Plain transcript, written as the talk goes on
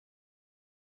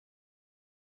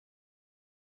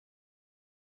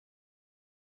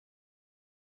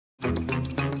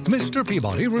Mr.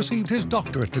 Peabody received his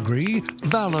doctorate degree,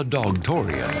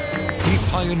 valedictorian. He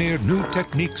pioneered new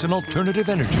techniques in alternative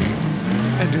energy.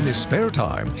 And in his spare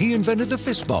time, he invented the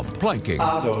fist bump, planking,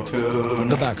 auto-tune,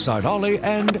 the backside ollie,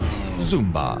 and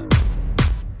Zumba.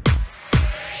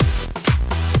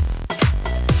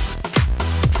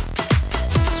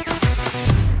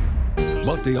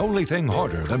 But the only thing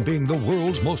harder than being the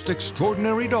world's most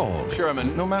extraordinary dog...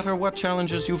 Sherman, no matter what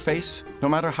challenges you face, no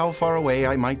matter how far away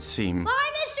I might seem...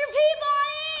 Bye,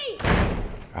 Mr. Peabody!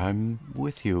 I'm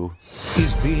with you.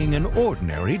 ...is being an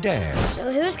ordinary dad.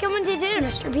 So who's coming to dinner,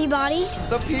 Mr. Peabody?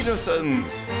 The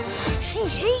Petersons! She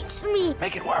hates me!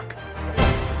 Make it work.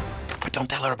 But don't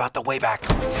tell her about the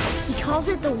WABAC. He calls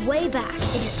it the WABAC.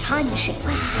 It's a time machine.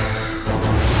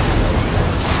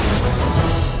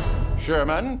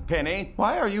 Sherman, Penny,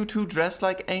 why are you two dressed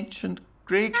like ancient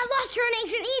Greeks? I lost her in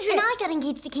ancient Egypt. And I got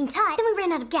engaged to King Tut. Then we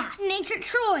ran out of gas. In ancient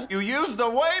Troy. You used the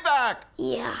WABAC!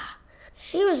 Yeah,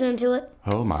 she was into it.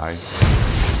 Oh my.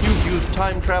 You've used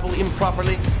time travel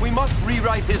improperly. We must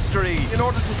rewrite history in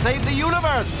order to save the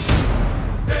universe!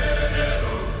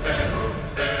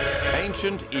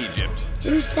 Ancient Egypt.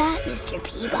 Who's that, Mr.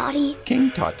 Peabody?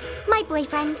 King Tut. My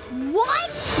boyfriend.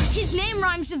 What? His name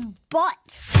rhymes with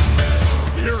butt.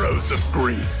 Heroes of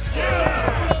Greece.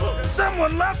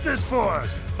 Someone left this for us.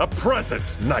 A present.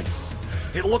 Nice.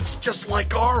 It looks just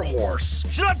like our horse.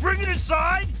 Should I bring it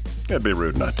inside? It'd be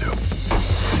rude not to.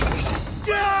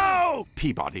 Go!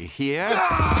 Peabody here.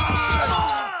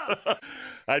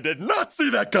 I did not see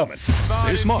that coming.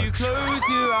 This March.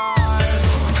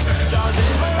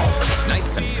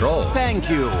 Nice control. Thank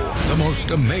you. The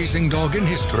most amazing dog in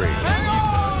history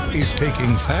is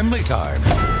taking family time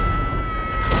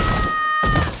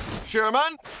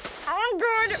Sherman? I'm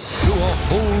good. to a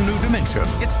whole new dimension.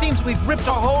 It seems we've ripped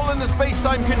a hole in the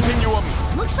space-time continuum.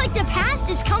 Looks like the past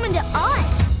is coming to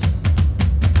us.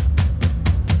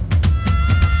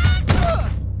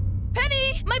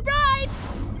 Penny, my bride!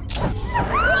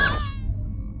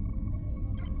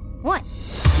 What?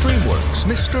 DreamWorks,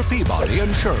 Mr. Peabody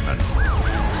and Sherman.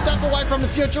 Step away from the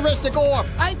futuristic orb.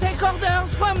 I take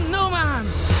orders from no man.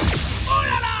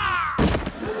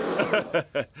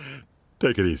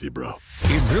 Take it easy, bro.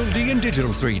 In real D and digital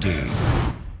 3D.